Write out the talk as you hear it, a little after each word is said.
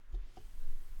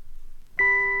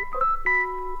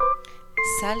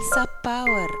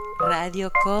Salsapower,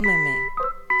 Radio Cómeme,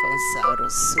 con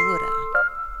sabrosura.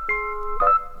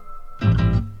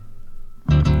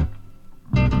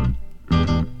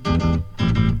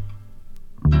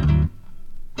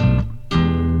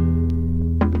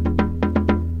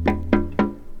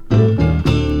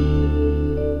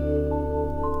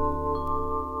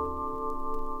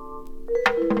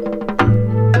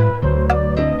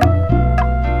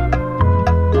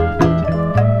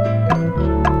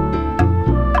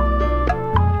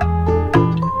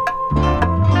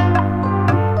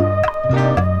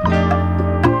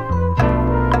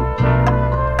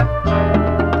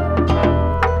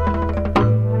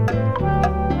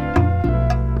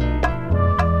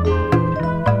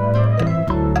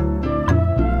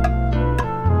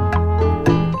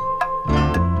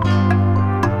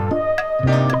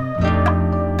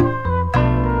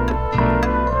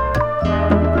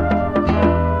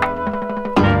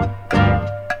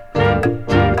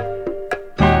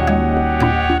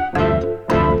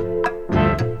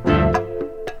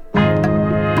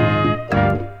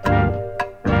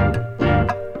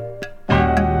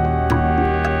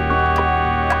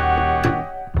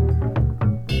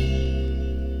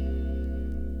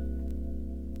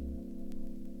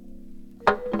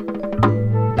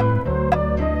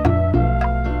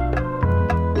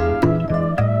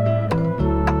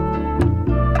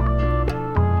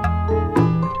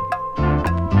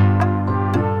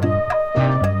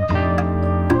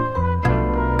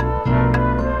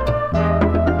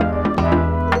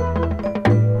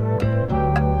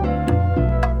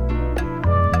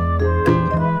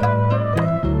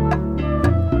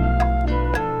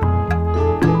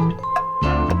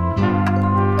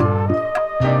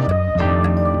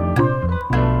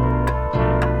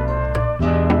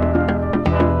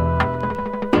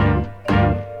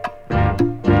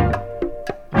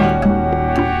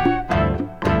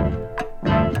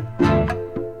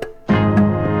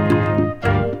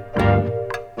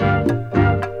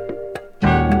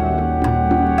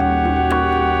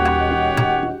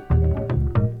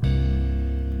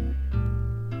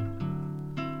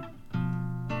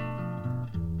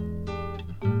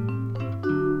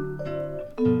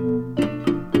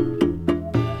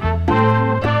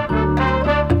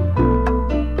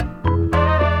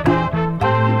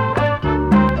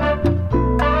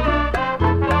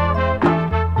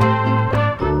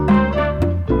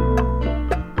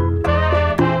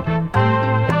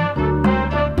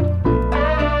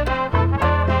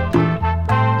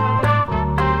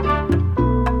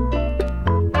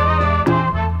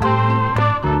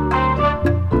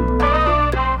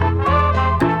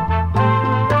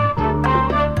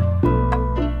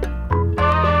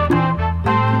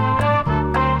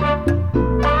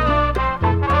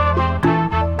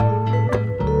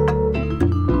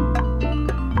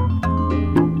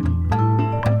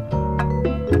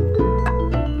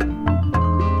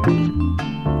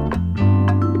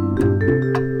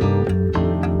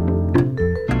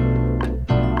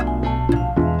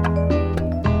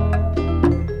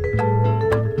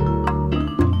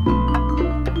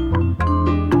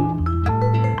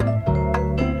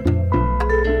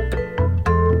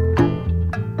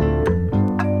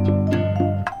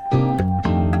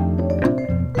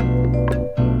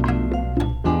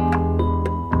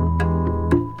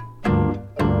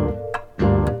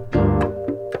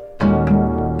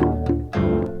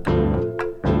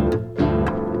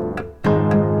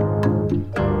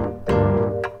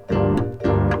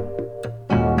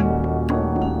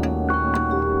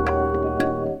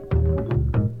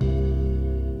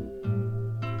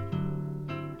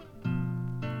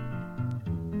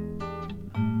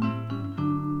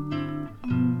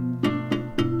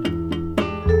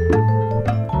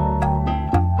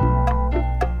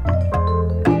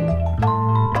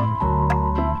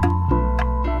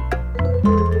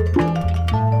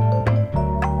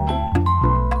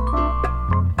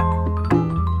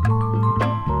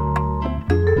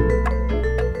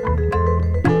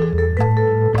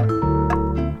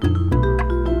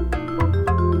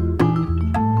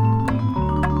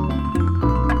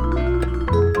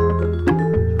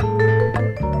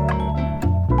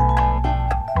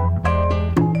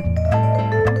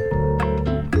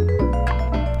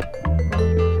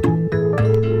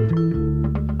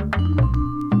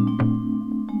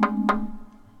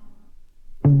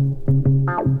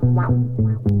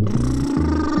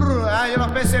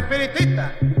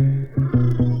 espiritista.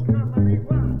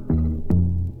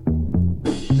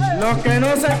 Los que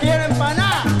no se quieren para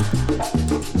nada.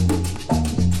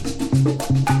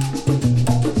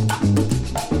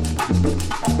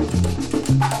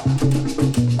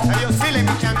 Ellos sí le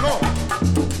mi chango.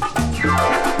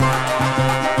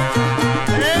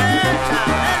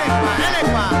 ¡Echa!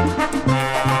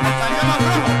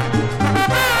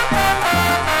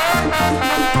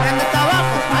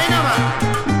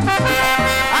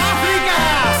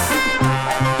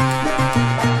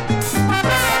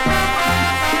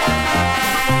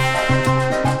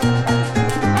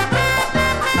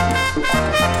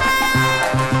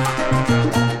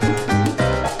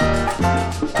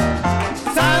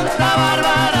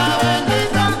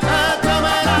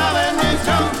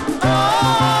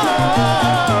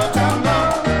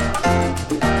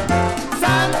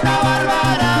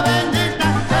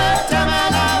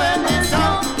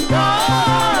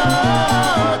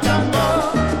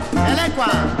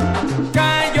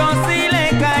 Callo,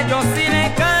 sile,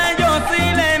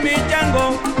 mi chango,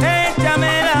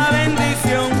 échame la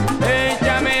bendición,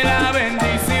 échame la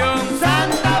bendición.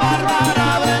 Santa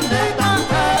Bárbara bendita,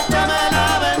 échame la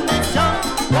bendición.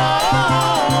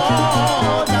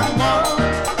 Oh, Chango.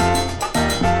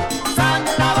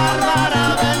 Santa Bárbara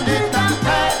bendita,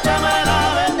 échame la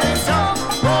bendición.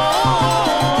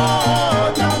 Oh,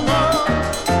 Chango.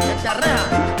 Este arrea.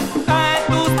 A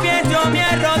tus pies yo me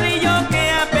arrodillo que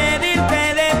a pedirte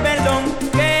de perdón,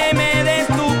 que me des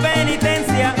tu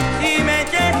penitencia y me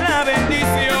eches la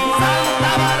bendición.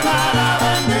 Santa Bárbara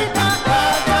bendita,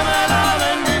 échame la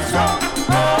bendición.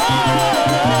 Oh,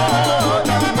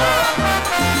 Chango.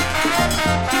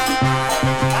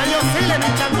 Ay, oscile, mi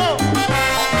Chango.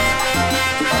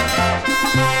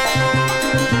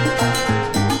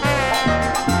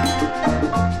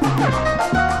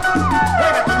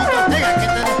 Juega, tú nunca digas que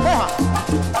te despoja.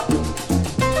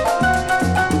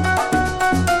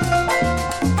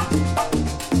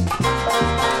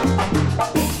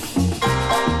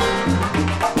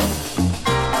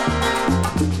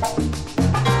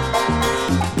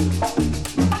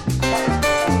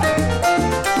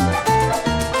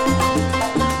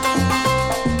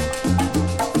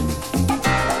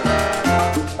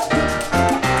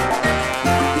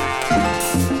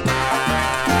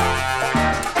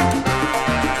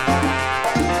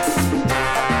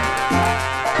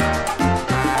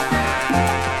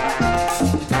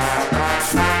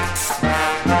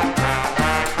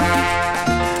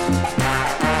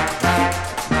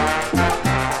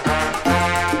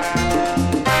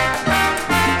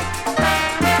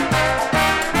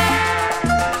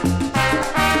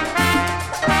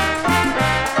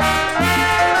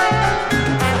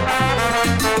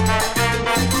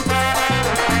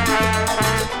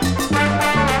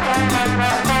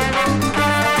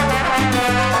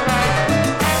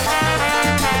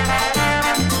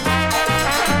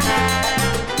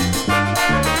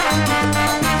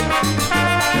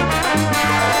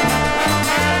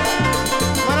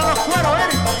 Fuera los cueros,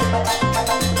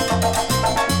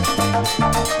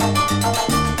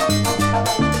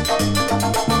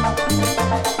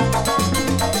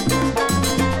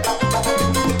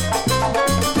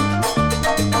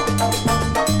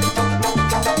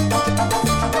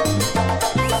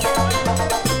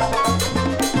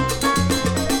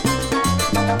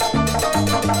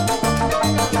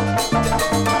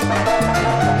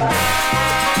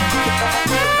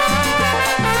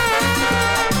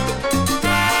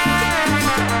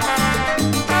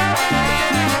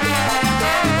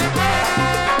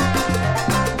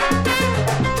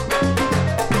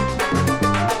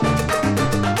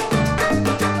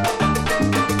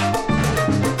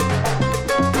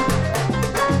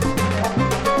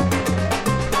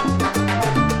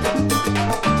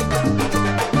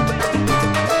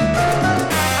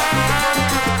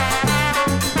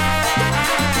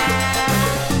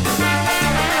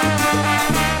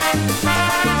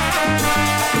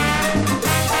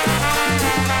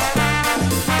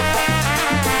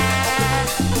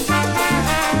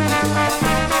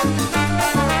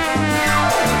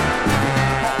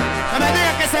 no me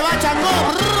digas que se va Chango,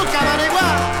 camariguá.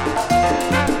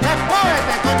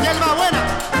 Despóvete con hierba buena.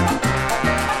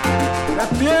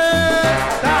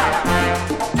 ¡Despierta!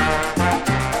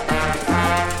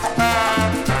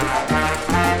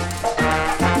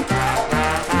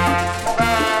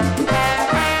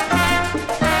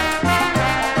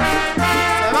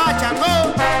 Se va Chango.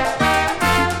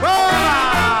 ¡Bola!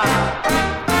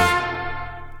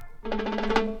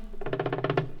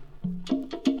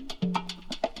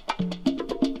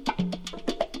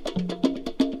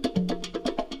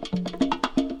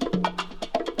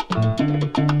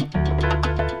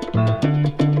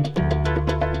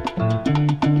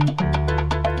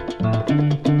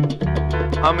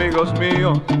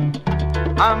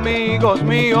 Amigos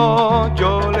míos,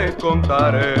 yo les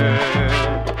contaré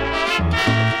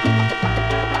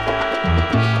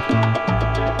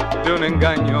de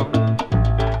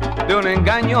un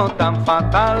engaño tan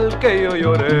fatal que yo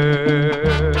lloré.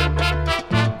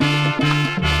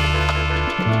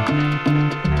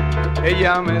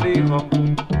 Ella me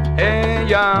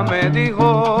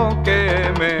dijo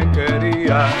que me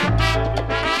quería.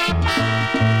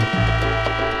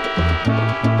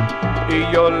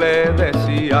 Y yo le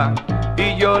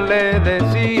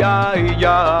decía, y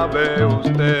ya ve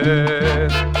usted.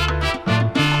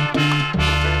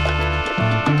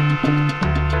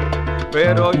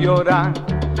 Pero llora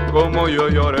como yo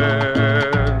lloré,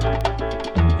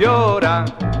 llora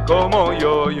como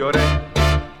yo lloré.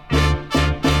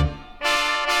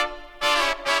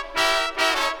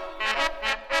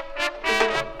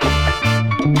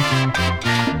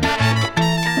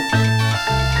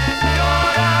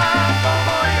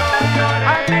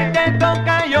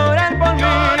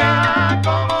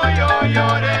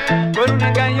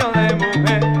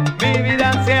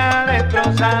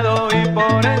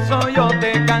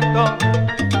 canto.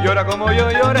 Llora como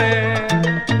yo lloré,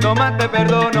 no más te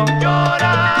perdono.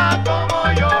 Llora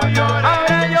como yo lloré.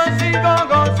 Ahora yo sigo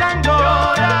gozando.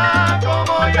 Llora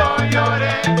como yo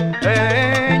lloré.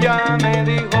 Ella me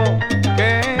dijo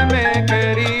que me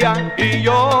quería y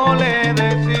yo le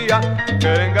decía que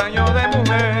era engaño de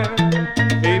mujer.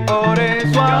 Y por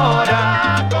eso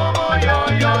ahora, como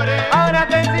yo lloré. ahora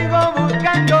te sigo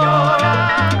buscando.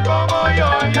 Llora como yo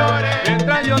lloré.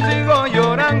 Mientras yo sigo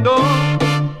llorando.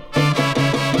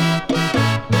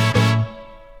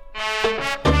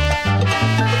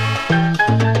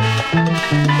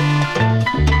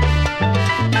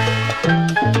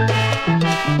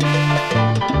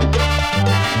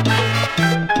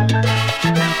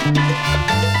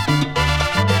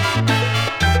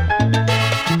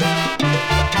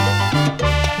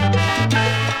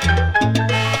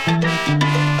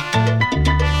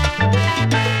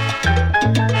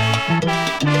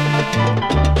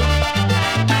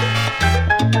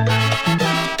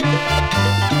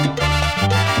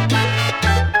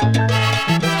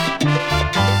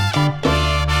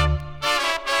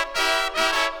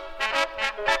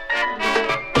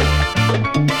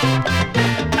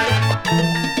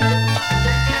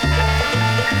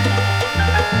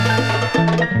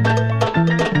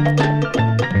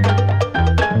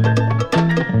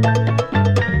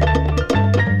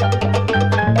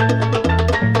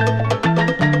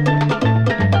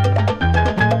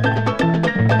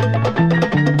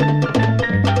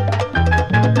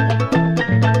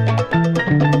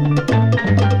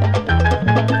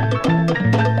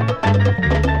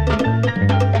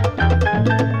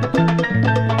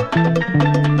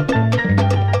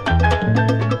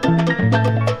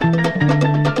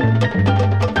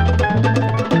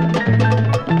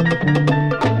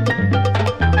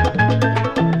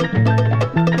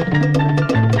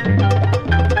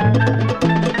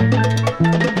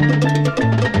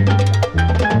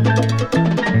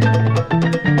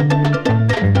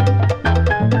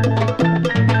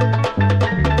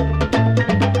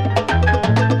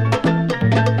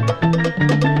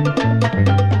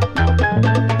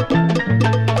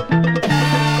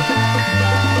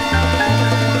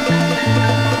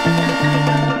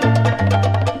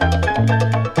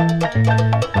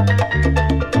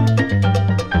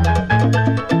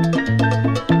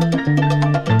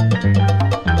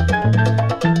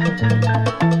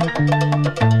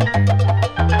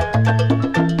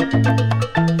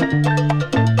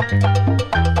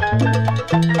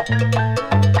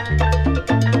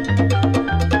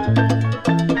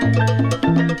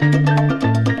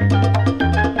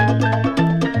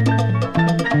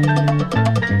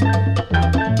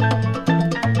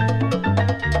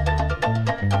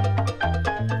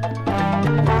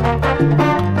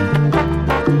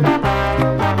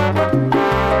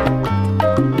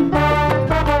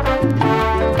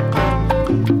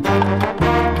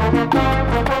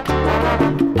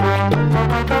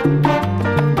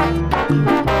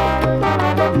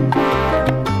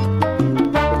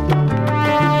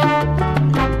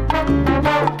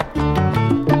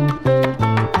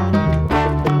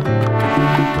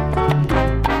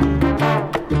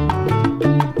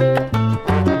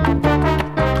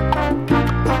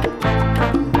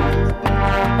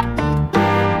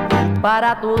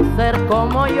 Para tú ser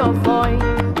como yo soy,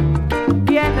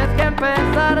 tienes que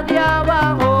empezar de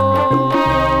abajo.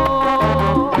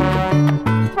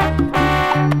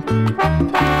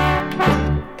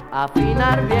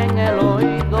 Afinar bien el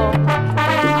oído,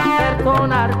 hacer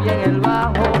sonar bien el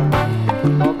bajo,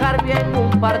 tocar bien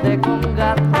un par de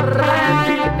congas,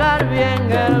 repicar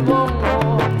bien el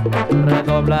bongo,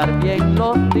 redoblar bien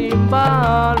los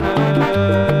timbales.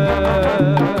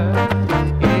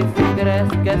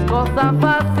 ¿Crees que es cosa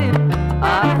fácil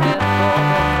hacer todos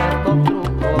estos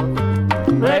trucos?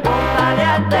 Pregúntale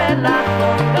al de las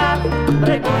congas,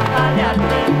 pregúntale al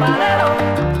timbalero,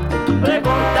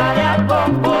 pregúntale al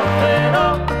bombocero,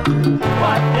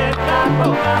 cualquiera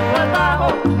tocando el bajo.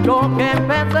 Yo que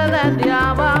empecé desde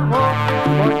abajo,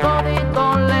 por todito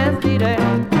les diré.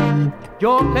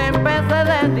 Yo que empecé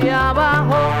desde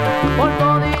abajo, por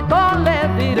todito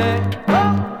les diré.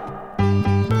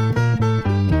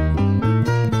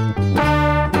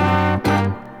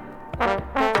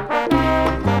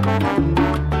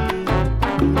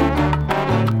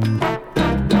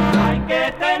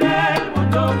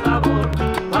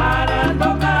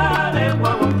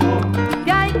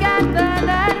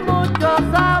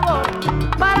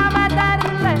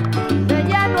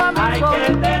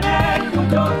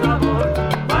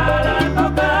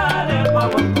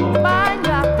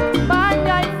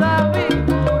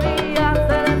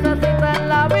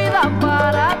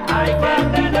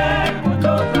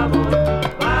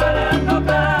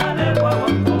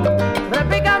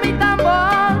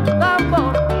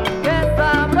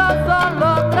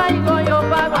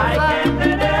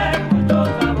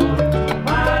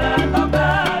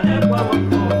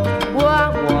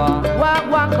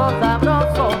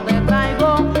 algo te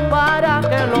traigo para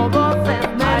que lo goces,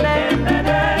 nene. Hay que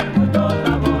tener mucho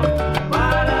sabor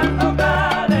para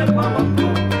tocar el guaguancó.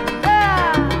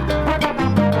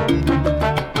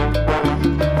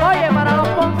 Oye, para los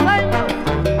ponceños.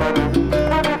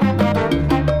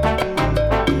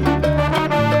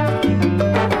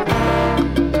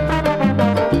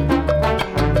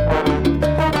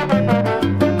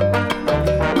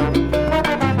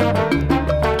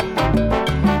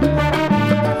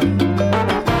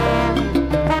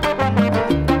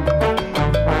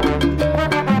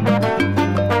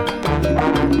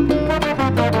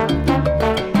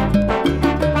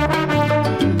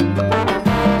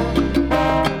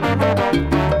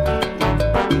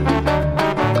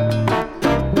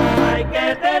 Hay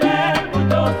que tener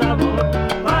mucho sabor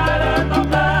para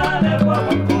tocar el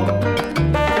guaguancó.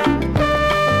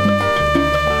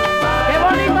 ¡Qué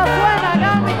bonito suena,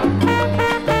 Gami!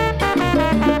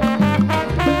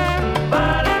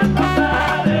 Para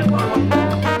tocar el guaguancó.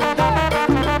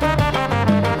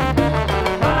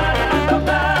 Para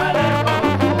tocar el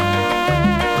guaguancó.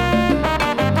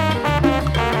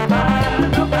 Para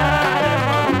tocar el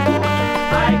guaguancó.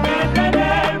 Hay que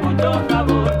tener mucho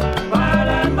sabor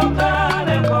para tocar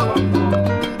el guaguancó.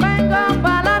 Vengan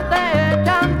pa'lante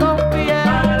echando un pie,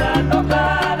 Para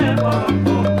tocar el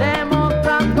guaguancó.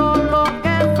 demostrando lo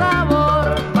que es sabor.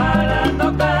 Para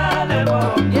tocar el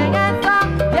guaguancó. Y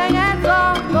en eso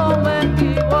no me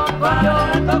equivoco yo.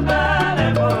 Para tocar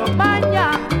el guaguancó.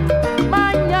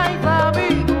 Maña y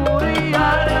sabiduría.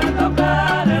 Para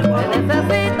tocar el Se guaguancó.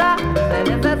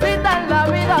 necesita en la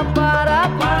vida para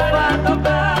Para triunfar.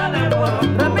 tocar el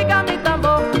guaguancó. Repica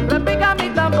mi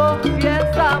tambor, bien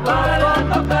Para sabroso.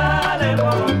 tocar el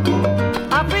guaguancó.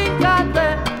 Afíncate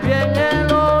bien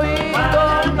el oído.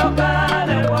 Para tocar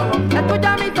el guaguancó.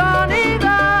 Escucha mi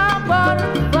sonido, por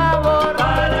favor.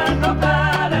 Para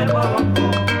tocar el guaguancó.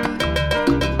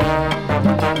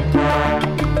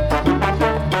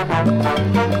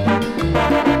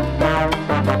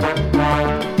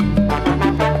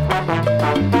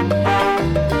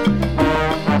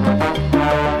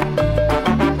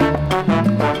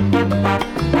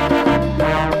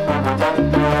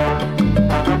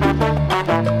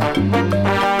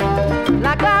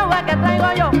 La cagua que traigo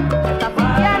yo, esta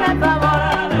sí tiene sabor.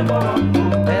 Para el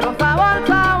guaguancó. Pero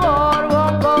sabor,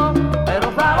 bongo. Pero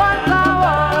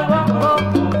sabor, bongo.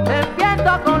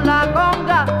 Empiezo con la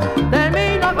conga,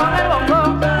 termino con el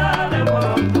bongo. Para el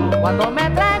guaguancó. Cuando me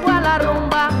entrego a la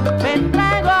rumba, me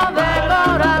entrego de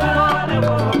corazón. Para el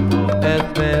guaguancó.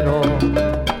 Espero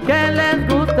que les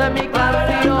guste mi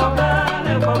canción.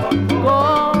 Para el guaguancó.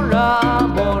 Con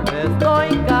amor estoy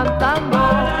cantando.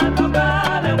 Para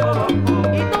tocar el guaguancó.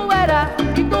 Y tú verás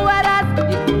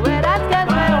que es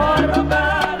mejor.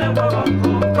 Tocar el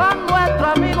guaguancó. Con nuestro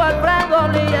amigo Alfredo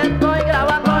Lee estoy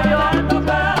grabando yo.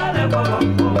 Tocar el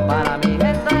guaguancó. Para mi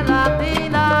gente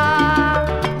latina,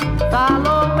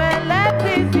 Salome le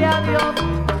dice adiós.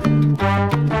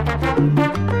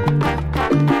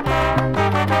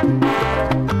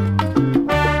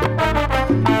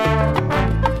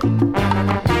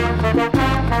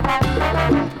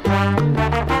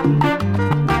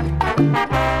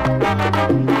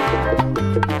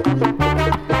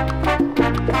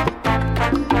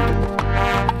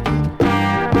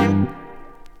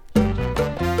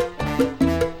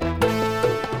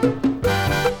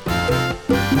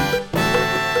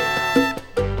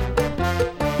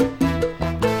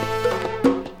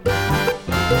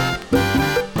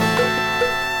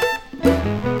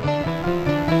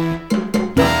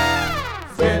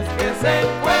 Si es que se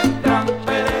encuentran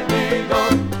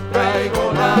perdidos,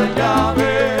 traigo la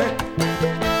llave.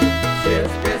 Si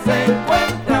es que se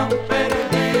encuentran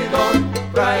perdidos,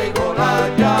 traigo la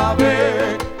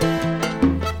llave.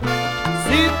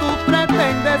 Si tú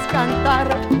pretendes cantar,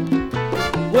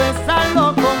 pues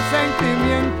hazlo con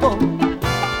sentimiento.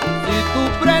 Si tú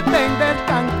pretendes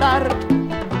cantar,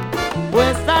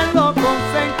 pues hazlo con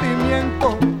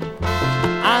sentimiento.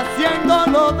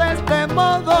 Haciéndolo de este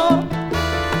modo,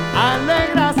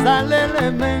 alegras al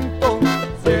elemento.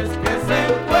 Si es que se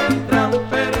encuentran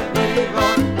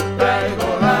perdidos, traigo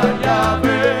la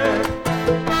llave.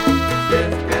 Si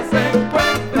es que se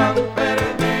encuentran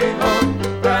perdidos,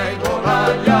 traigo la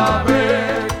llave.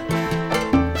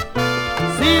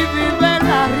 Si vives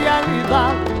la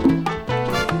realidad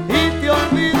y te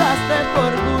olvidas de tu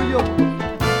orgullo,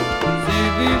 si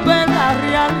vives la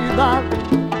realidad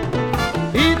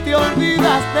y te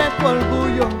olvidas de tu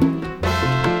orgullo,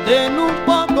 ten un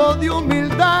poco de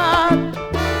humildad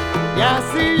y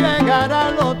así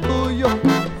llegará lo tuyo.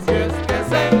 Si es que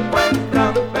se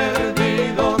encuentran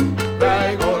perdidos,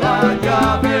 traigo la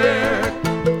llave.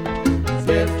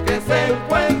 Si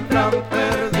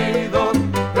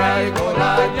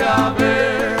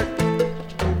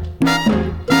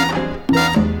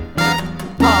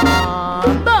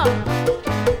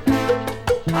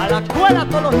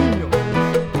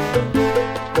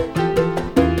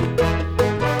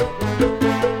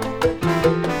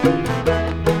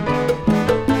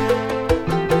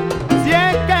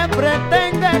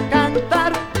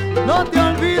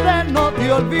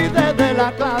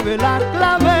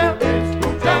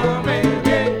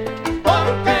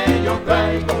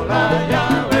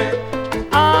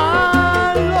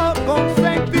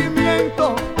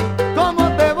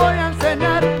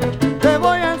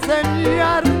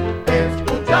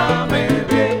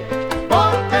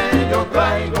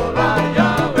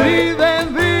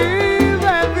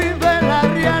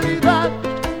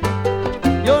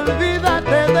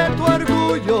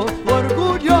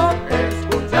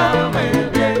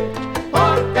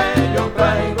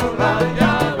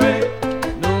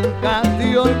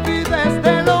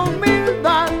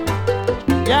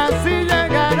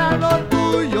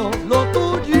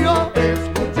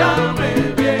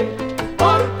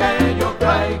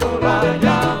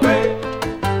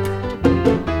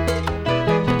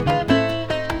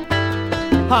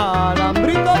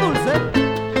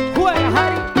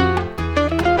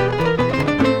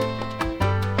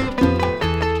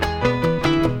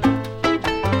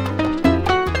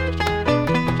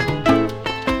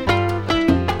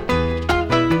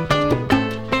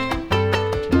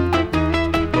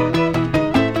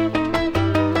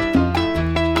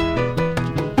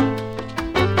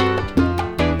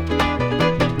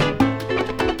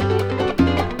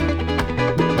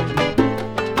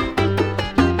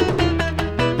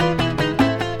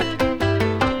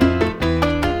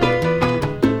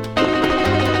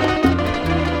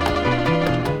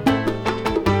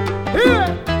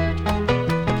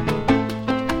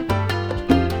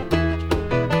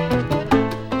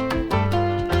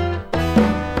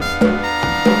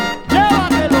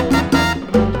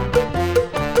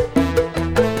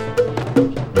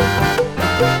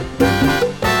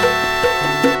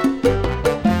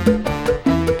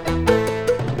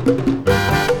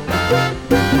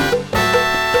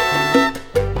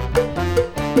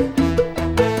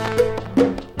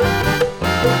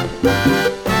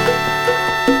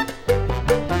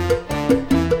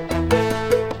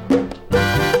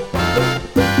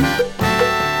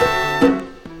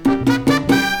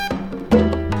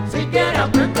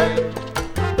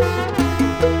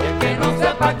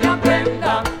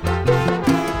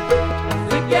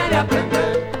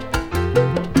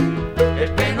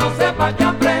no sepa que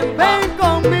aprenda. Ven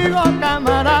conmigo,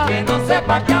 camarada. El que no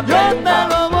sepa que Yo aprenda.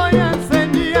 te lo voy a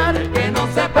enseñar. El que no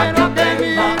sepa que Pero que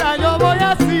aprenda. mira, yo voy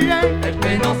así, El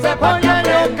que no sepa que Oye,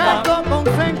 yo aprenda. canto con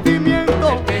sentimiento.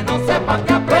 El que no sepa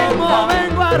que Como aprenda.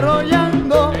 vengo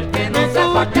arrollando. El que no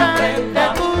sepa que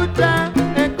aprenda. Escucha,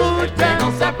 El que escucha.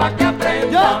 no sepa que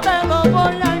aprenda. Yo te lo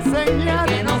voy a enseñar.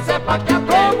 El que no sepa que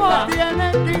Cómo aprenda.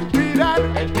 tienes que inspirar.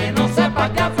 El que no sepa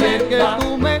que El que aprenda.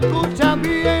 tú me escuchas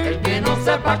bien. El que no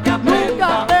sepa que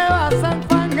Nunca aprenda. te vas a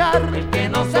enfangar. El que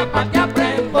no sepa que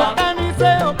aprenda.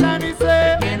 Organice,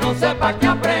 organice. El que no sepa que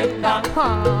aprenda.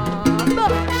 Anda.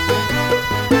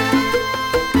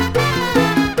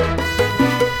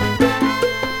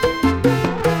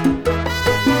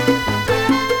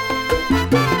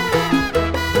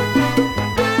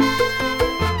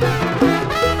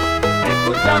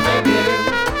 Escúchame bien.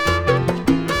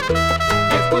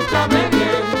 Escúchame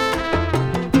bien.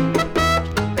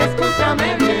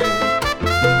 Escúchame bien.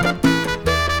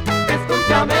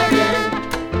 Escúchame bien.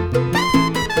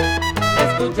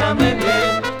 Escúchame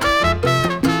bien.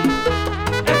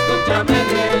 Escúchame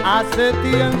bien. Hace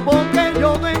tiempo que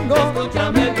yo vengo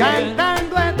Escúchame bien.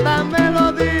 cantando esta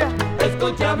melodía.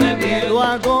 Escúchame bien. Lo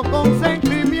hago con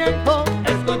sentimiento.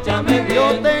 Escúchame Yo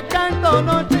bien. te canto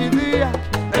noche y día.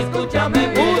 Escúchame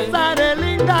bien. Usaré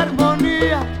linda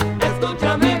armonía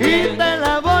Escúchame y bien. te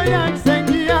la voy a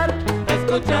enseñar.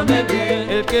 Escúchame bien.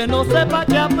 El que no sepa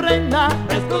que aprenda.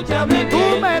 Escúchame Tú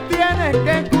bien. me tienes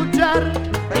que escuchar.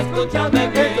 Escúchame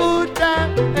bien. Escucha,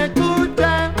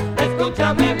 escucha.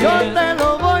 Escúchame Yo bien. te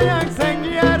lo voy a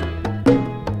enseñar.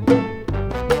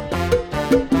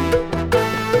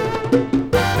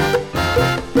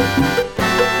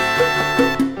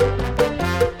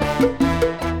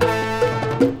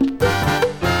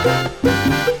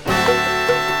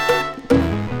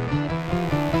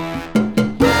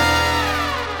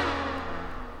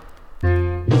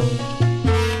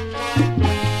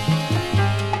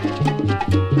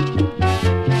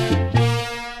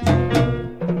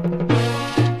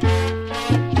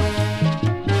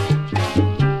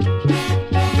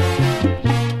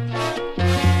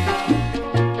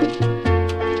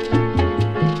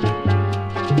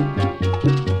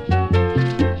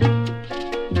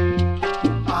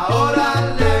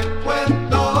 Ahora le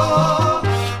cuento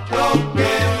lo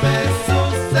que me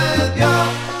sucedió.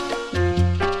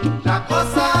 La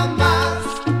cosa más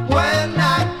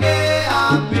buena que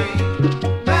a mí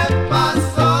me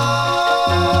pasó.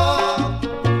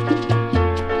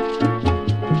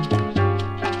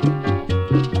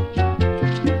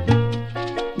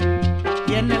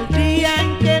 Y en el día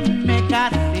en que me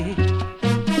casé,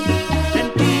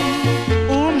 sentí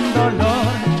un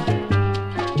dolor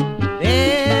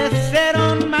de ser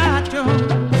un macho.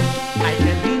 Ay,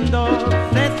 qué lindo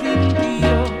se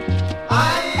sintió.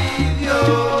 Ay, Dios.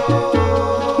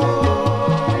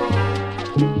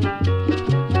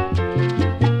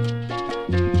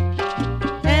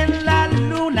 En la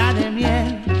luna de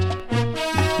miel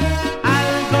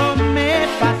algo me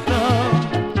pasó.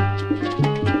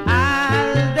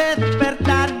 Al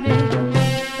despertarme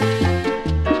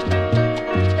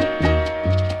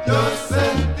Yo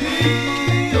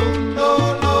sentí un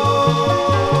dolor.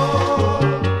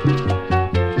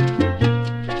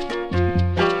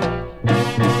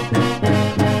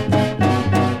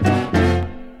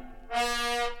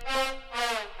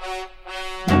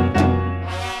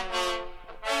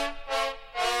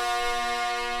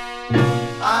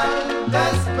 Al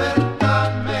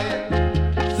despertarme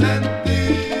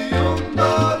sentí un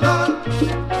dolor.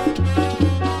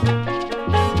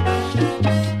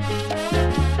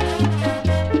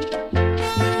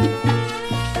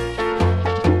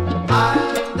 Al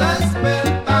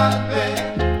despertarme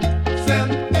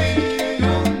sentí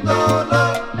un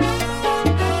dolor.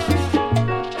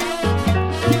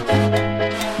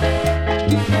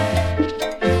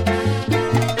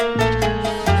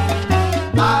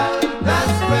 Al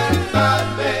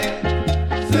despertarme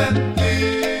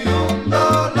sentí un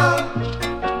dolor.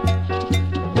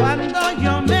 cuando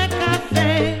yo me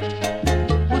casé,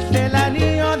 puse el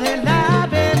anillo del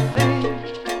ABC.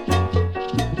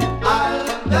 Al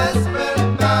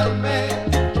despertarme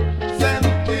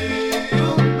sentí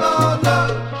un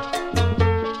dolor.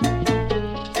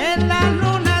 En la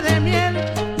luna de miel,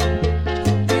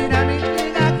 mira mi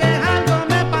vida que algo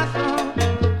me pasó.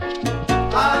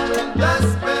 Al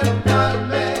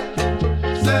despertarme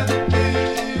sentí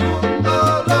un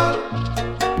dolor.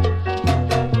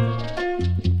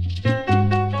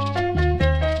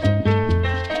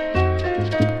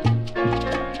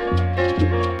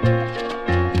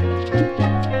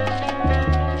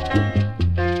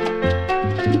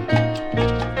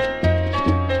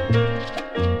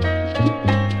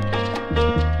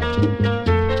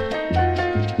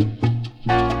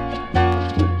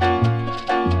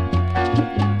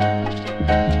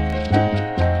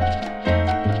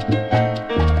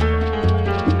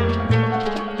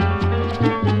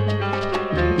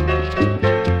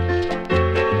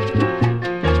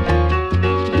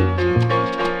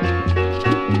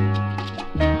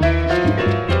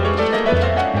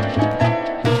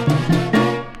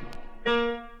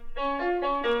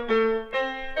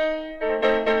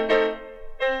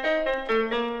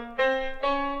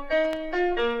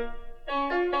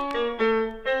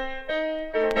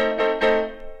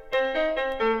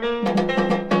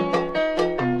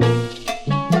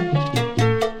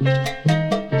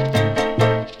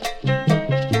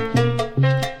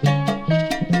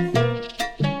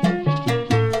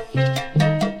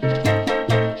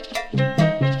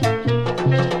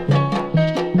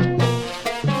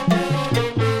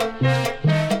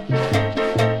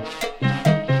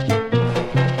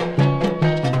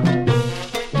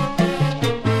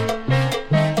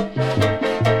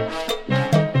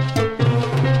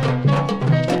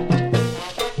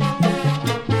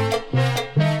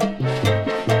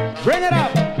 Bring it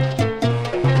up.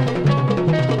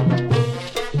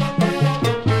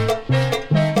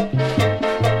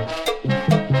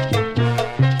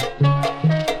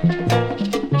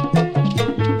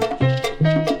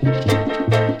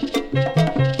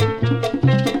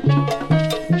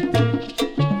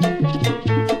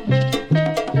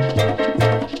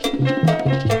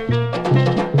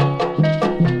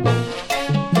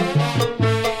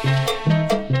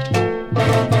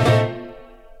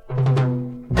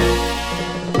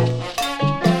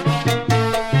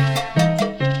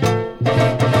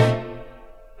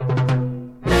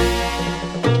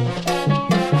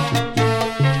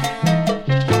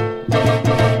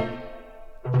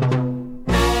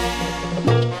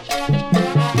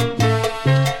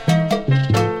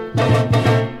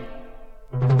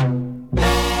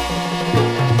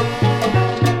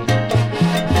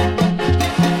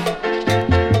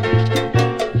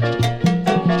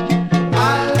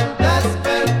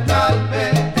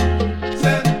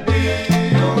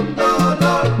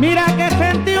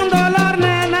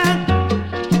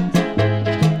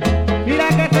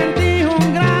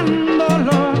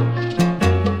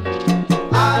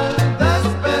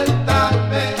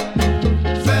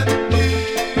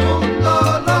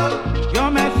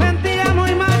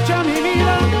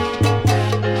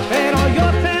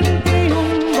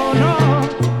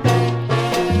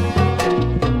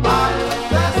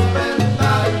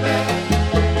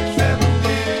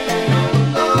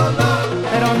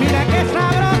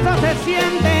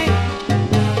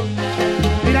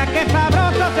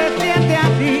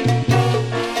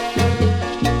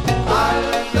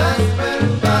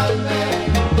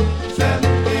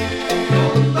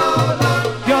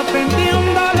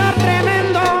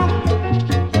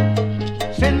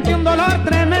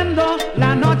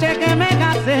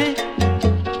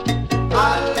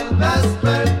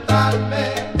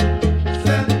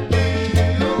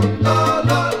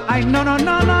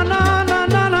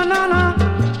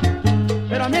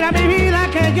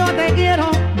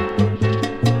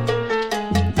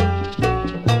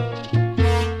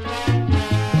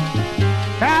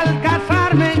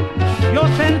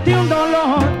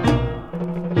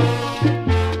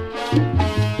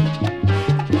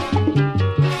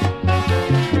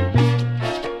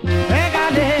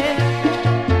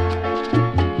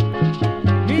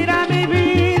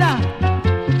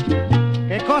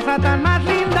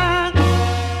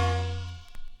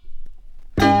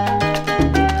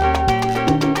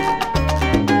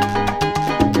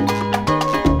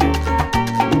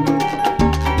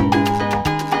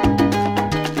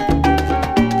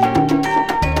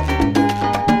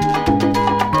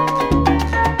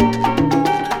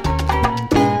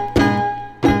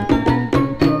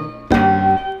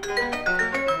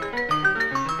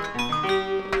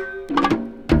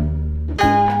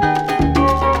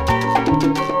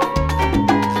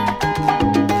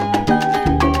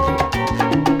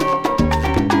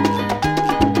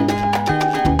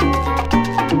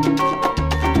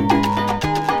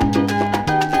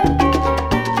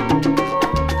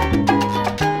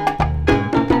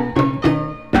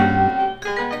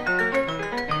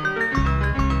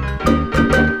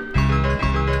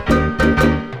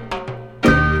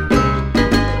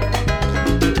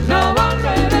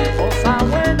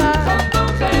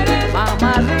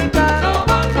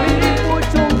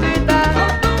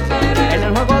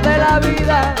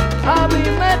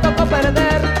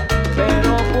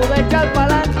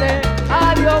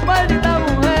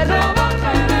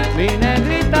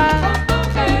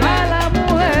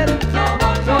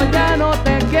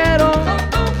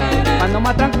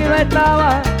 Tranquilo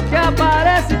estaba, que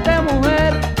apareciste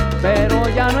mujer, pero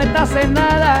ya no estás en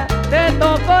nada, te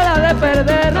tocó la de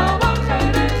perder.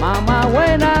 Mamá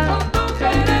buena,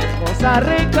 cosa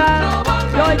rica,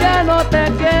 yo ya no te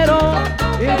quiero,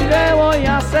 ¿y qué voy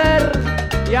a hacer?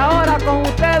 Y ahora con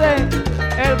ustedes,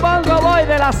 el bongo boy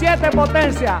de las Siete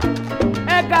Potencias,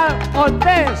 Hector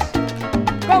Ortiz.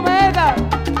 Come Hector,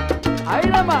 ahí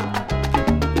nada más.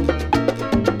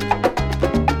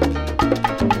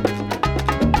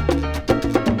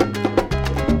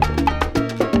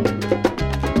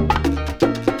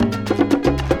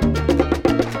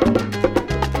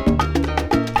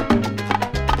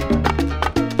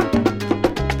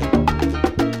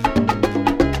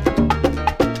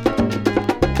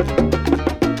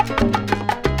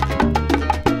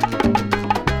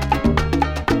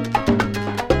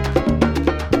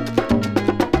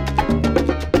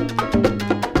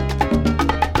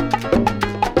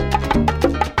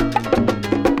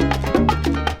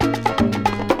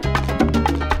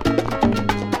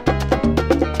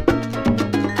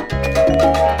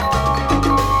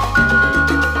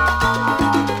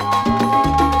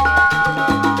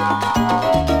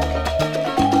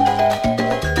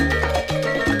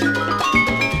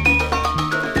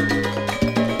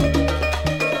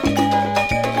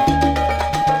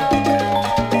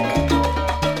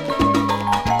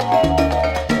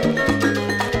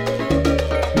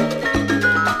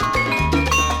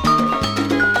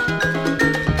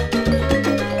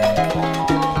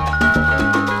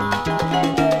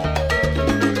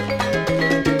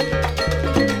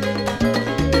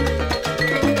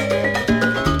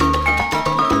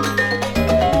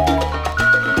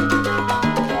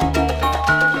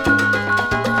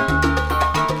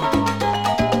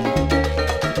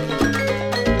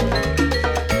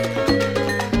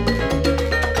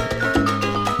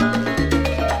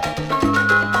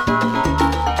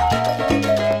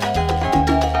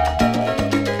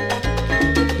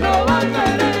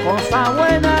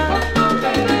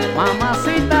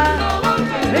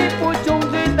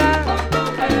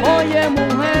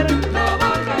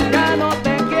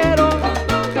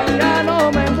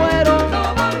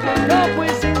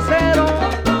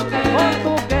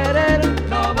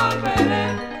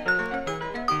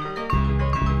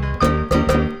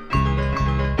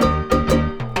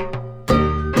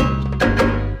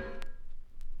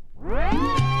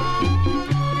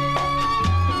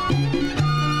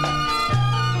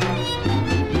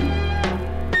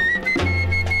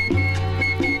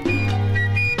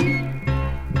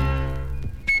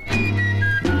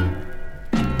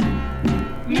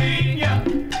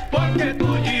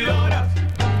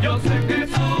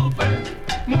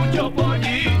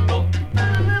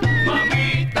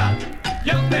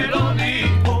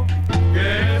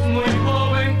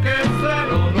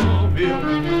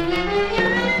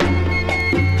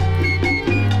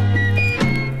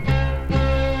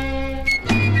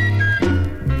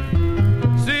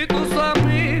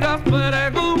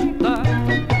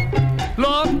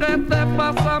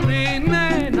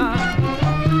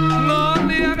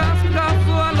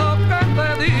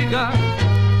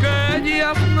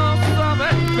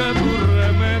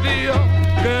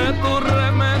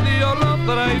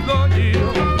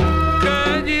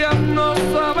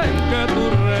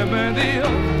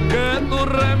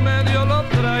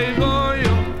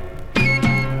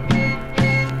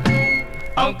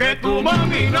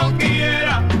 mami no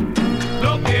quiera,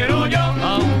 lo quiero yo.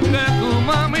 Aunque tu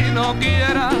mami no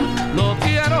quiera, lo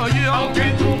quiero yo.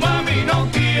 Aunque tu mami no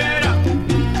quiera,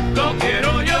 lo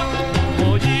quiero yo.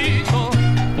 Pollito,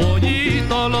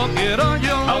 pollito, lo quiero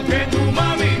yo. Aunque tu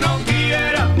mami no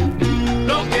quiera,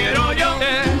 lo quiero yo.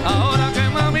 Ahora que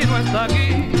mami no está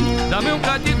aquí, dame un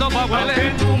cachito pa' huele.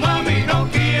 Aunque tu mami no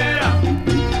quiera,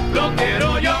 lo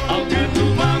quiero yo. Aunque tu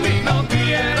mami no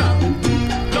quiera,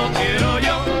 lo quiero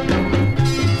yo.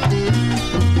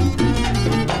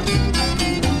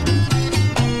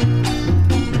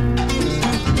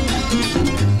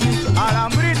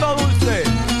 Alambrito dulce.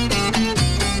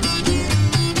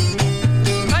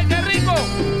 ¡Ay, qué rico!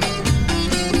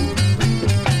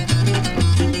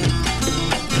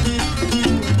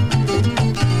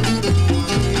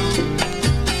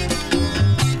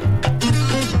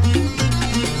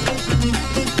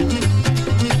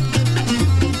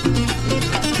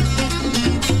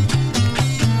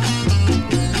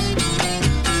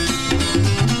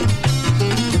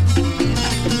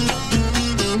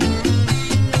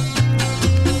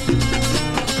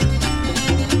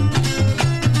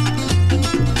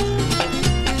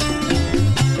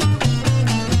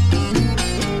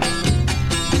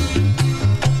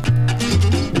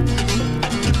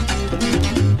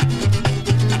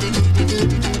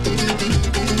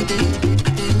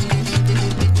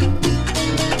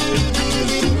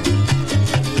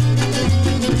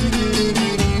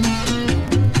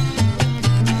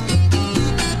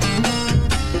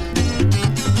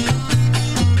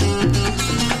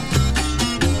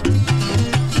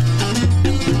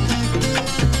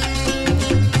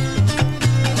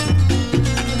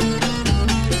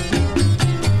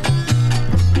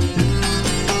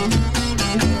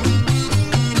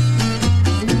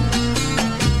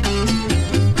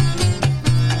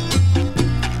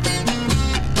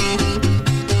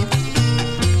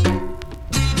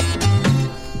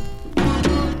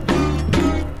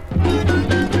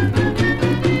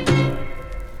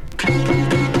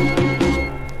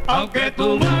 Aunque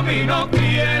tu mami no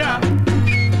quiera,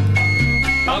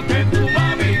 aunque tu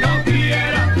mami no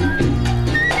quiera,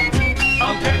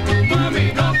 aunque tu mami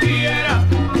no quiera,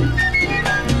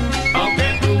 aunque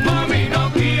tu mami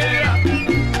no quiera.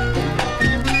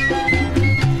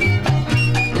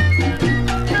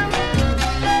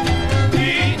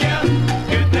 Niña,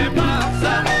 ¿qué te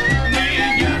pasa,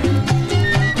 niña?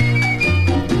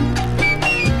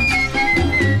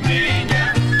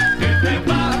 Niña, ¿qué te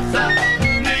pasa,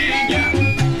 niña?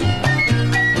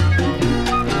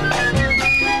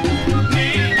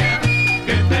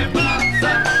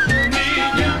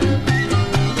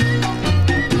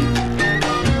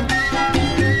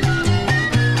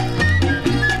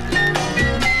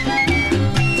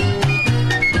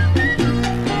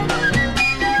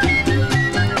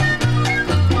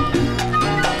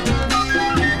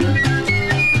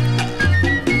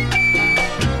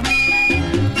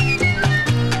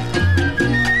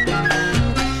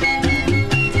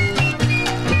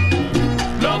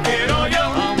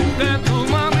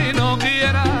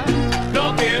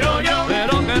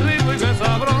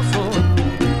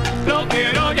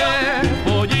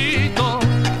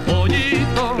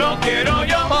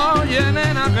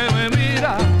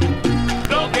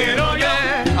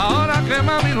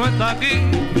 aquí,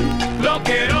 lo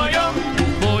quiero yo,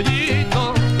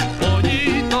 pollito,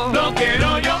 pollito, lo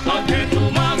quiero yo, aunque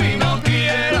tu mami no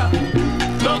quiera,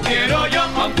 lo quiero yo,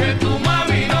 aunque tu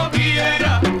mami no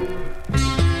quiera.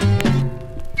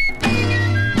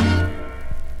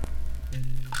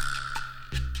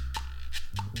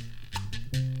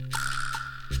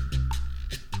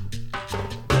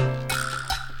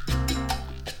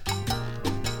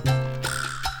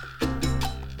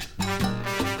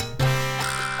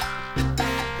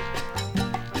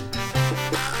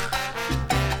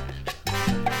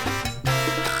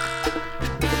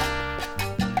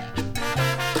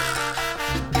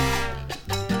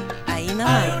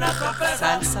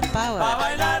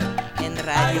 Salsapower en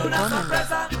Radio Cómeme.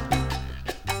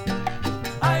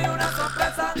 Hay una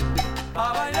sorpresa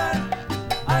para bailar,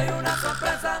 hay una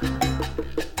sorpresa,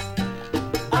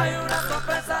 hay una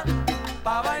sorpresa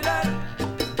para bailar,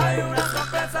 hay una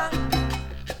sorpresa.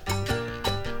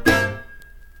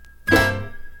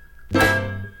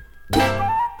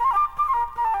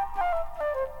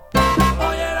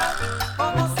 Oyera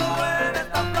cómo sube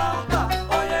esta flauta,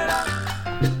 oyera.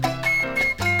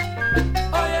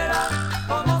 Oyera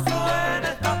cómo suena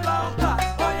esta flauta,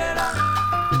 oyera.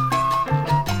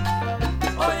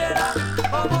 Oyera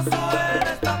cómo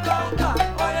suena esta flauta,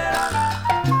 oyera.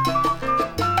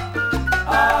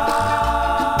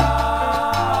 Ah.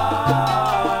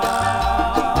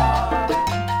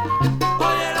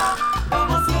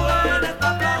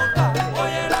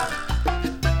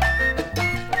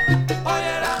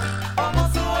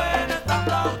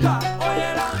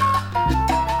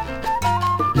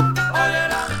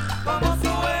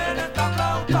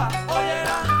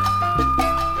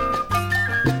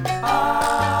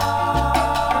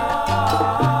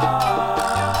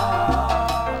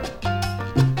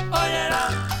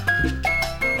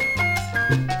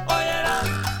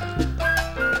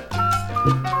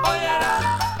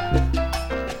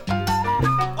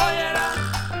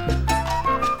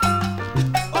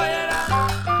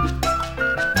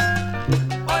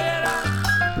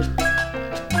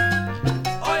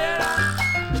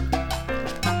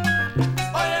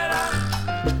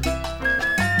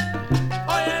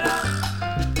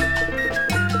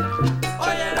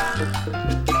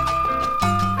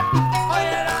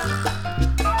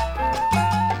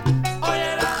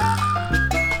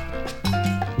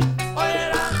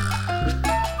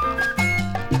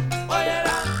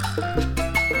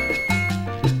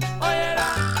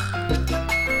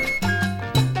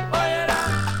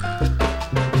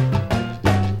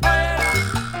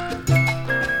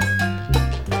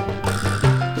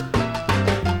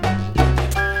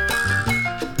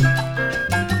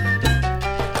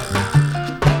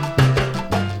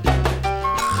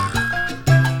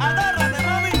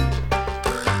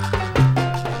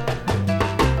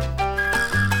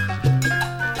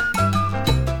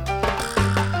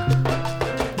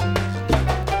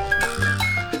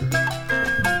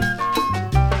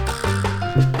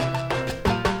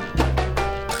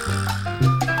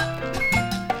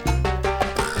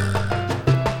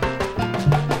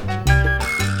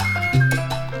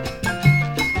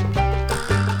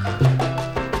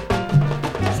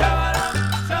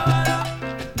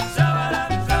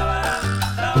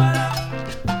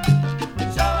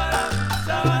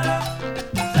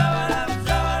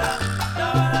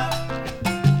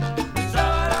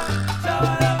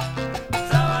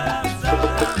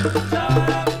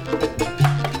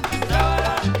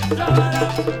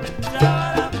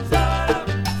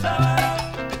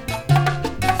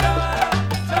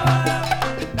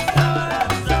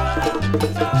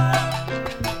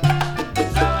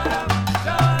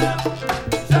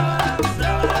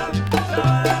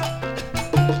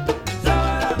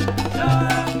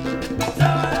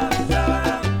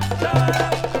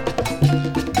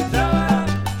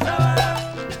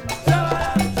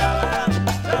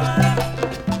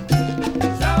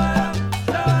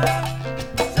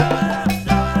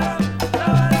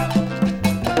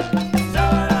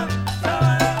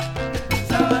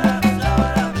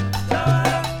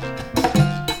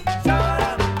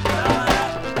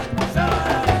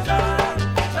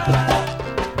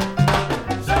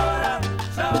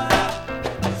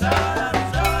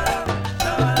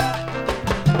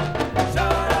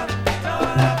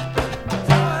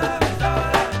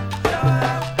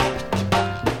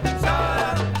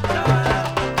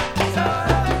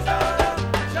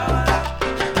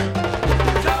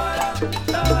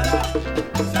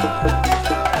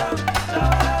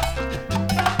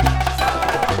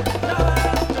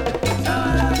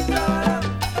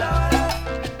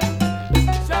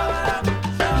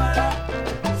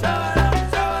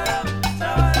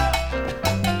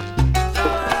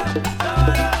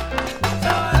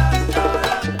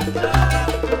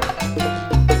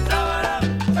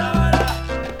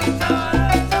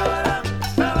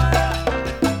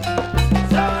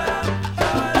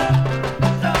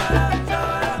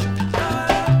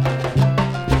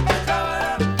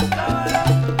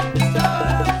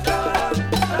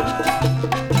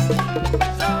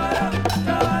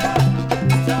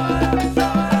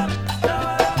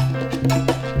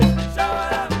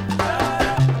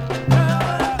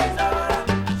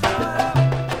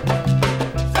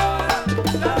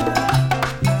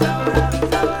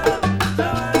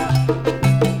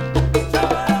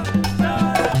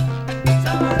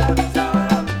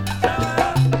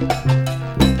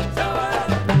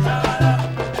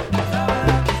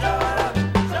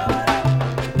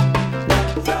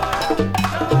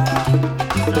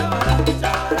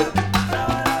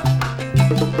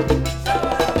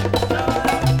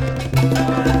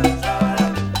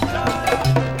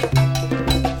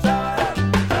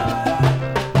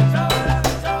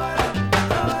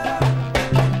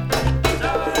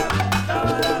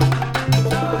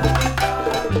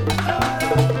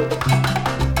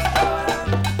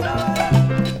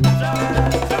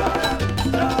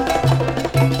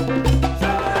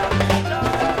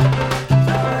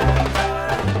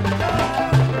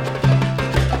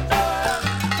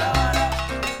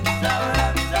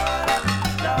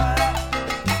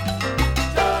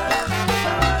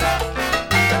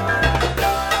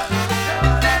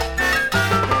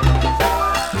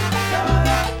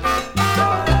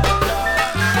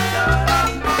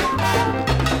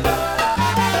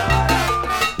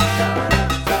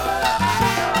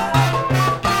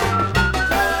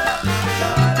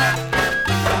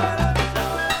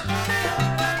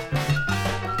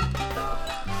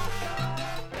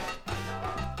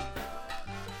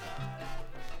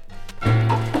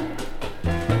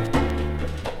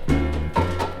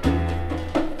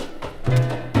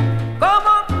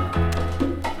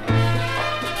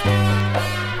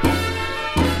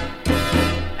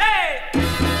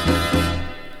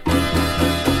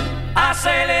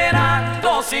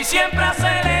 y siempre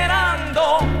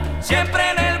acelerando,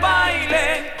 siempre en el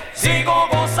baile, sigo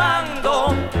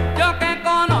gozando. Yo que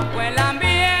conozco el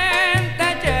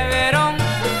ambiente cheverón,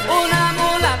 una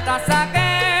mulata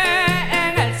saqué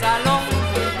en el salón,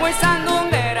 muy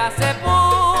sandunguera se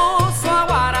puso a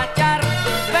guarachar,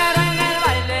 pero en el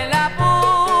baile la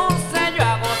puse yo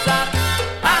a gozar.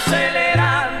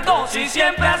 Acelerando, sí,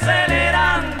 siempre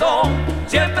acelerando,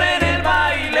 siempre en el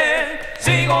baile,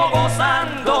 sigo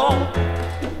gozando.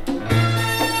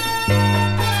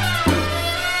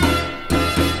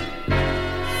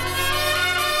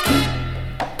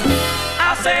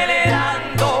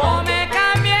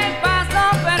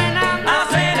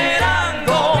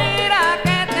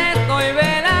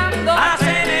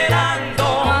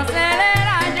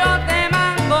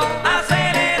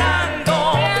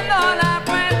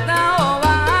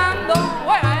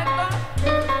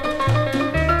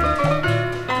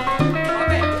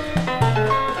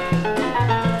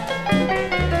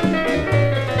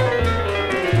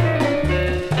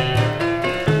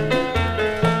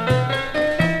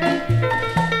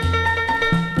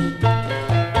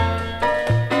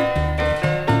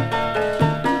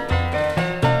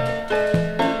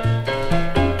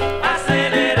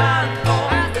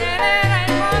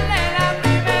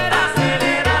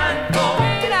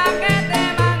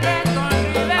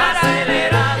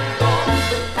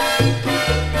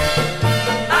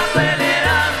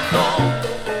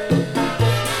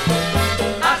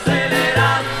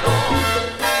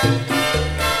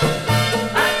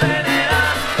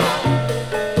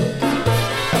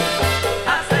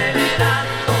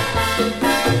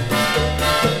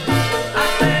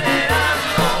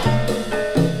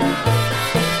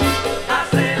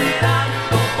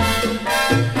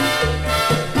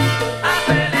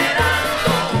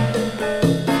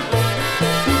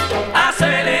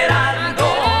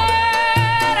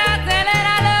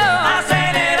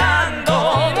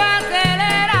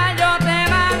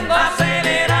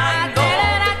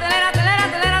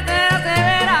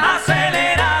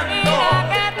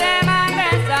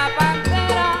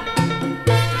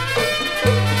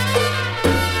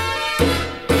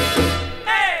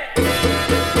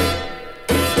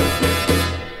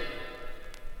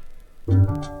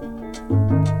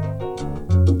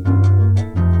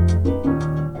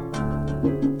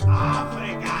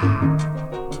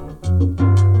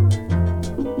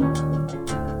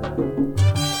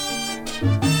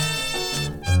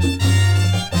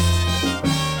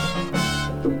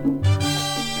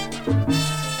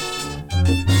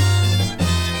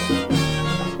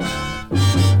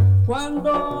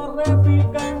 Cuando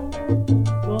repican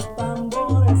los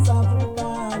tambores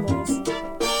africanos,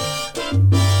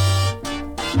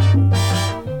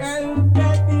 el que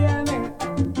tiene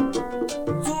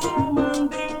su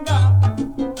mandinga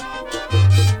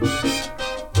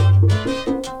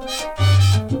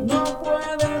no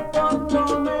puede por lo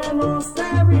menos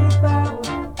evitar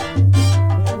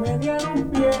que me diera un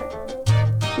pie,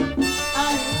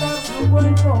 agitar su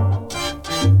cuerpo,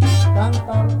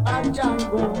 cantar a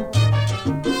chango,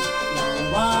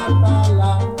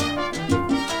 guátala,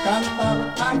 cantar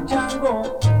a chango,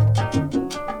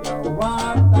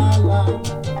 guátala.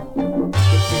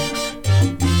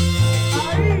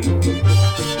 Ahí,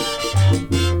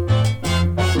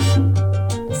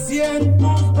 si en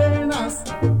tus venas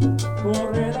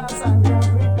corre la sangre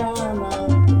africana,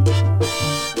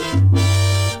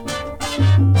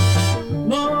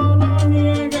 no lo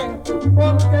nieguen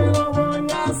porque lo voy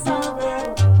a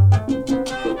saber.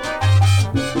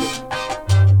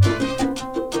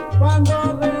 Cuando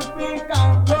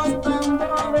repican los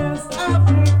tambores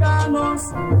africanos,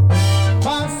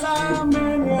 vas a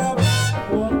menear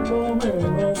por lo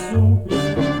menos un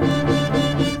pie.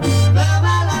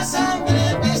 Lava la sangre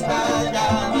te está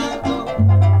llamando,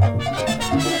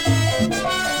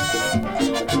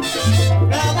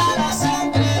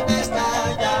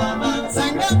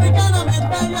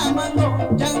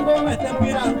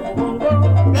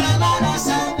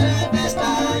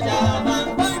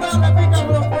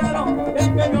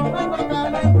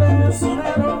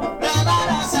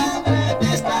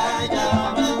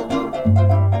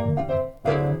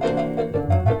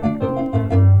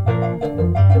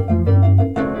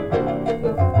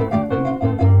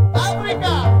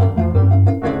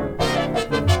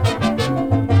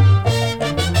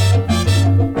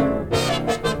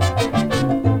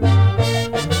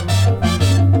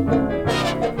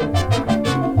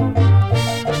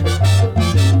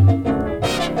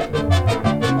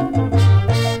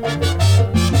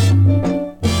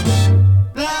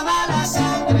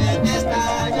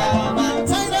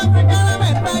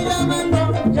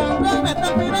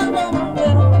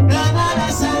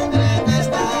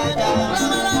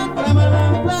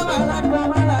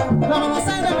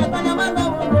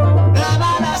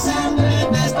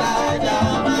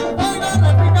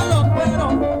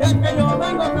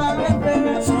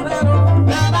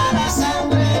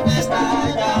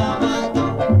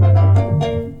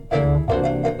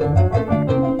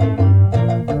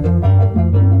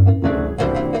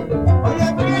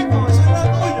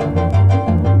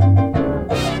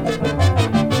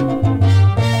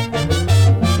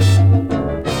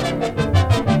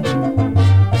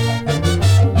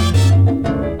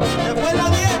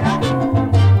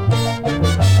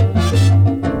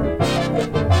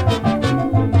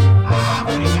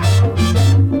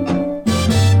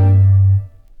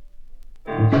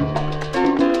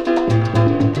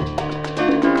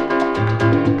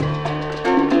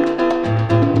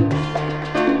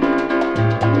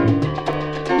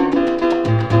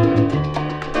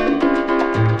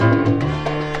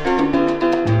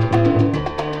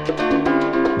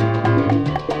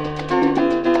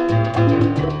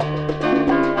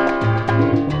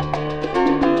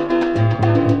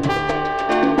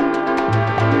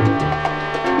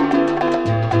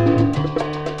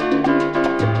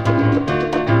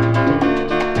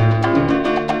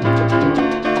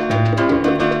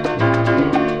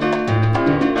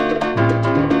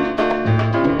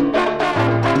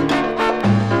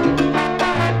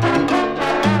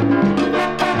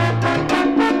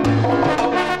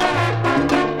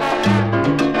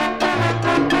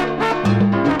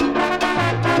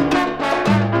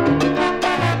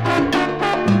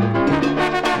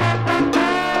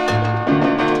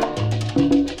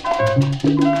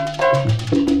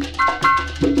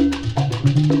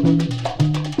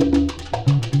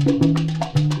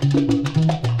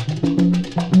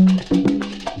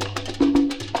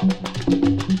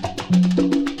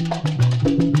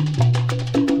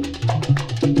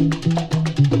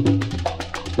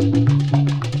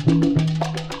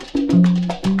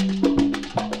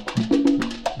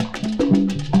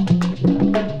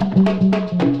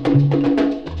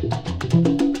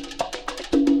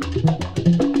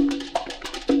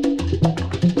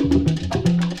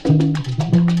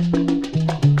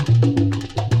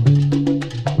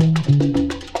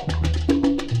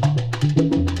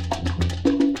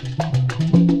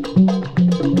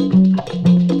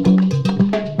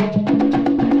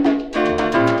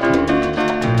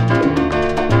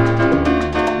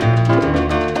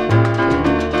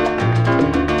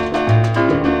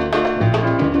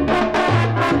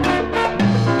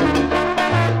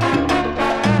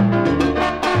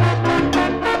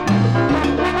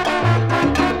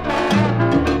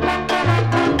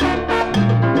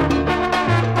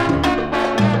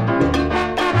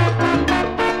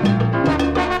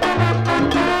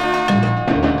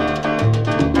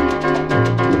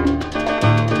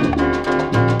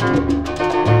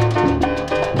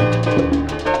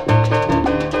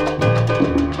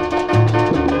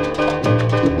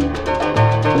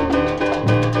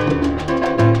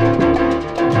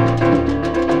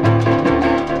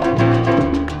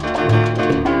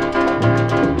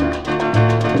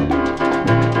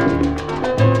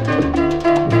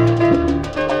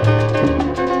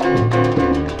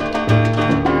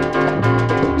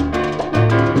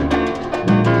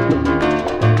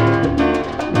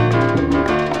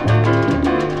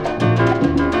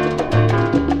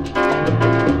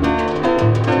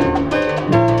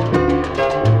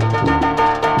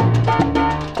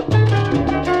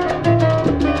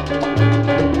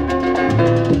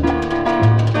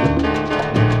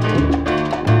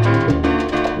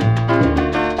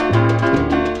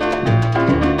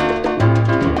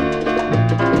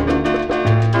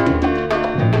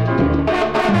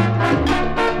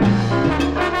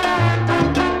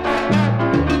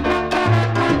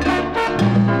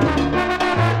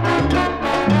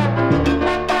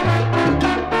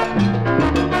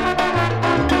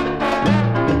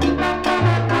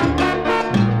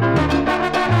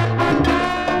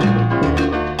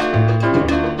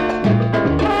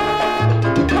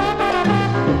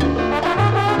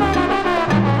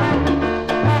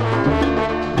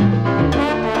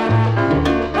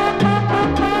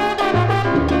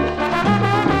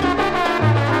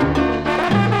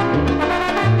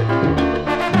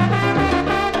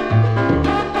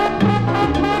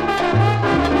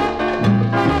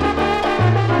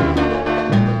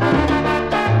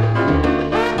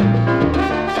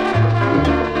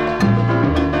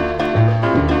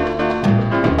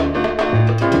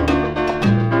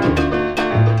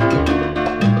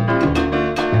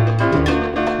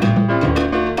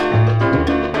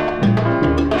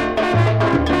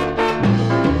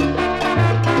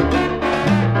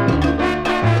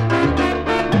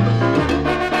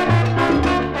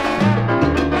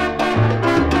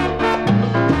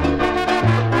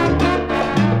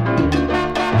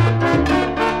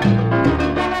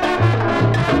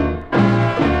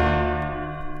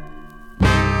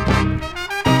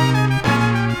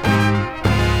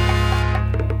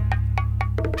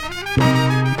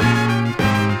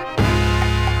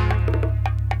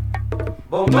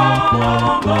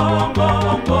 bongo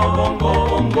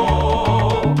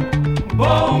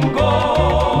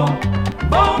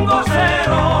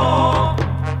cero.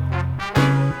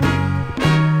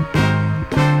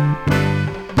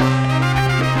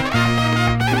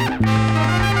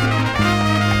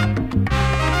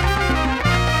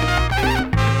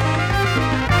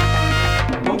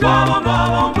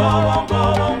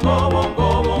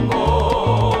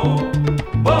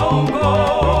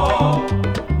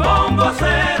 Bongo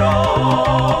cero.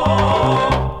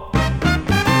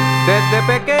 Desde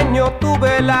pequeño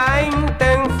tuve la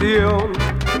intención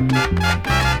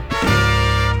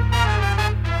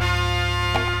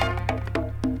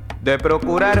de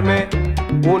procurarme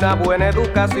una buena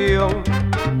educación.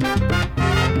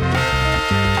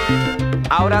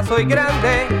 Ahora soy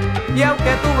grande y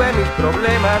aunque tuve mis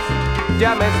problemas,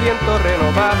 ya me siento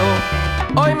renovado.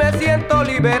 Hoy me siento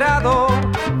liberado.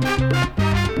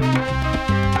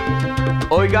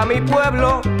 Oiga mi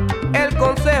pueblo, el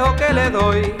consejo que le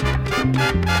doy.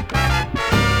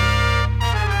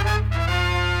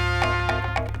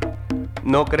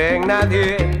 No cree en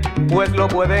nadie, pues lo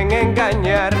pueden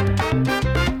engañar.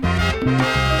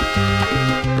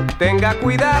 Tenga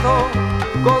cuidado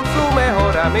con su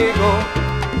mejor amigo,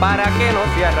 para que no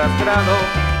sea arrastrado,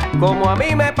 como a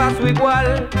mí me pasó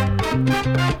igual.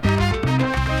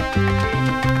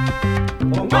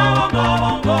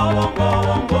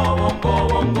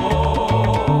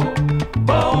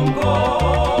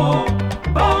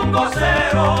 Bongo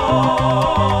cero.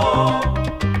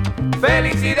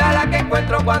 Felicidad la que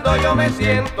encuentro cuando yo me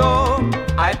siento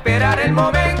a esperar el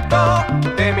momento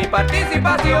de mi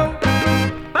participación.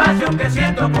 Pasión que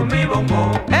siento con mi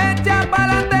bongo. Echa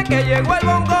pa'lante que llegó el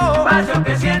bongo. Pasión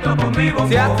que siento con mi bongo.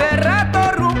 Si hace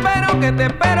rato rumbero que te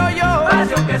espero yo.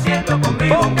 Pasión que siento con mi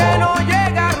bongo. Porque no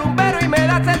llega rumbero y me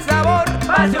das el sabor.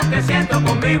 Pasión que siento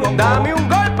con mi bongo. Dame un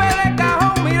golpe de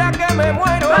cajón, mira que me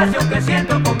muero. Pasión que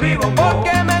siento con mi bongo.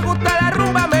 Porque me gusta la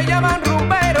rumba, me llaman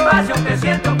rumbero. Pasión que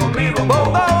siento con mi bongo.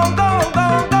 Bongo,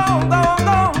 bongo, bongo,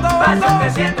 bongo, bongo. Pasión que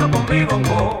siento con mi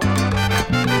bongo.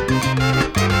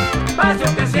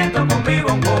 Pasión que siento con mi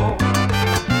bongo.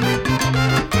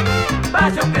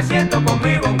 Pasión que siento con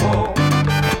mi bongo.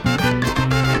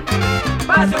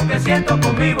 Pasión que siento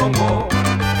con mi bongo.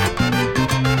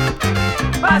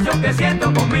 Pasión que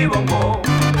siento con mi bongo.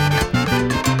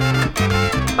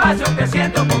 Pasión que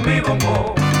siento con mi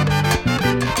bongo.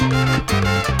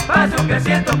 Pasión que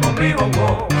siento con mi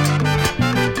bongo.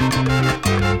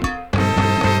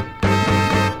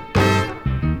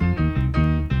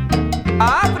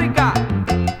 África.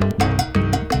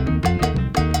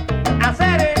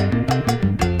 Hacer.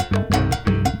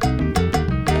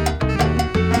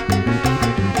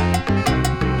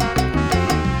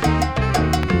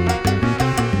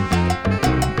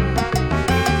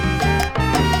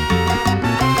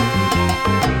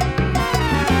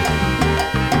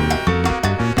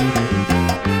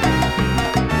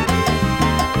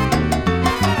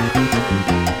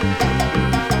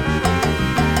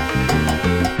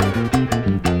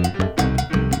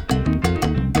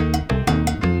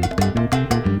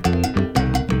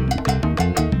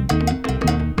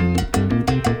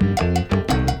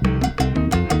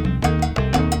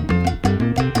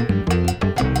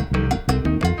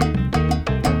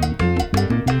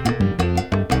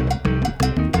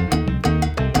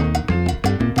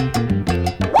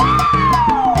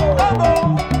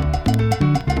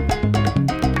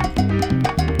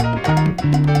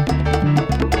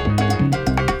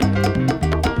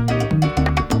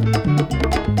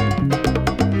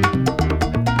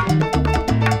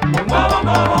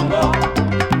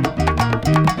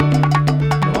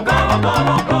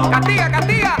 Castiga,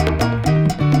 castiga.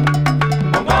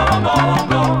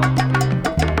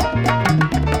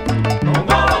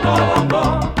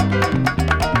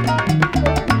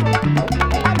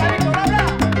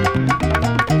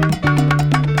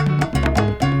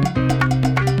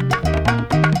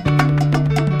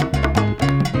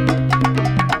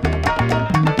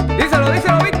 Díselo,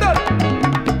 díselo, Víctor.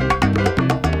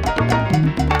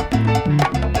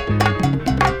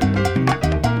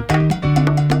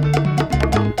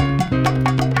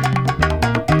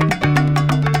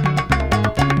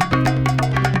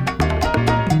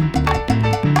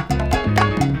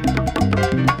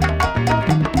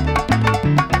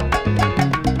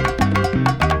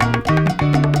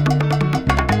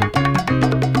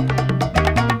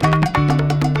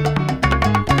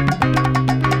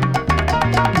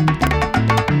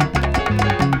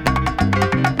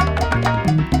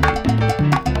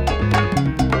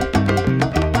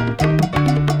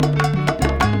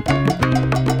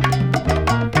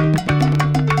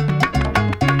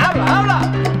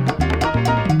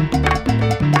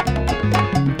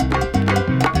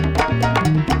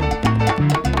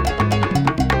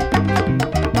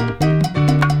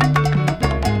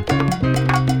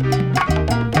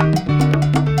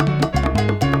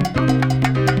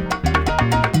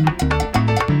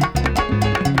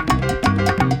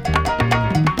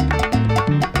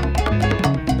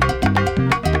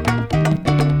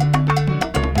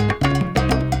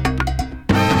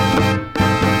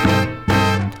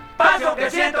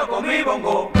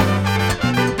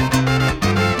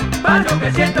 pasión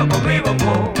que siento con mi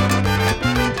bongo,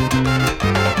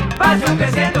 pasión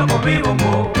que siento con mi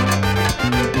bongo,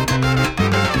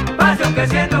 pasión que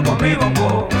siento con mi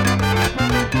bongo,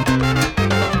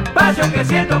 pasión que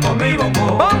siento con mi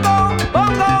bongo, bongo,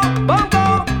 bongo,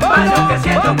 bongo, pasión que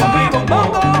siento con mi bongo,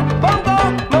 bongo,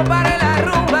 no pare la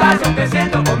rumba, pasión que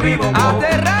siento con mi bongo,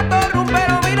 hace rato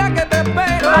rumbero mira que te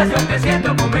espero, pasión que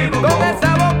siento con mi bongo, con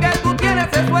esa voz que tú tienes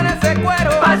se suena ese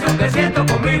cuero, pasión que siento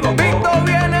con mi bongo, Víctor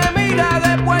viene mira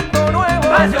de Puerto Nuevo,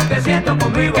 pasión que siento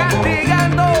con mi bongo,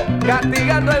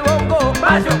 castigando el bongo,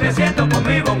 pasión que siento con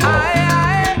mi bongo, ae,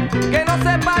 ae, que no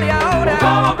se pare ahora,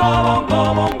 bongo,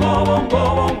 bongo, bongo,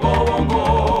 bongo,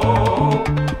 bongo,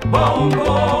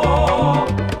 bongo,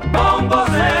 bongo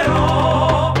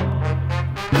cero.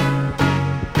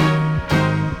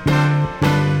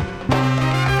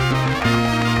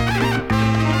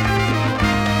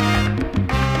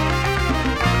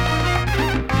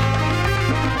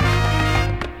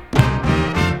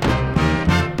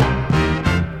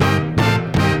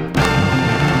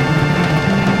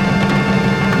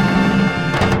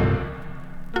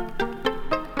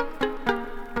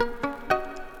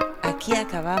 Aquí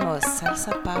acabamos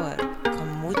Salsapower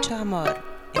con mucho amor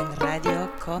en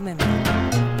Radio Cómeme.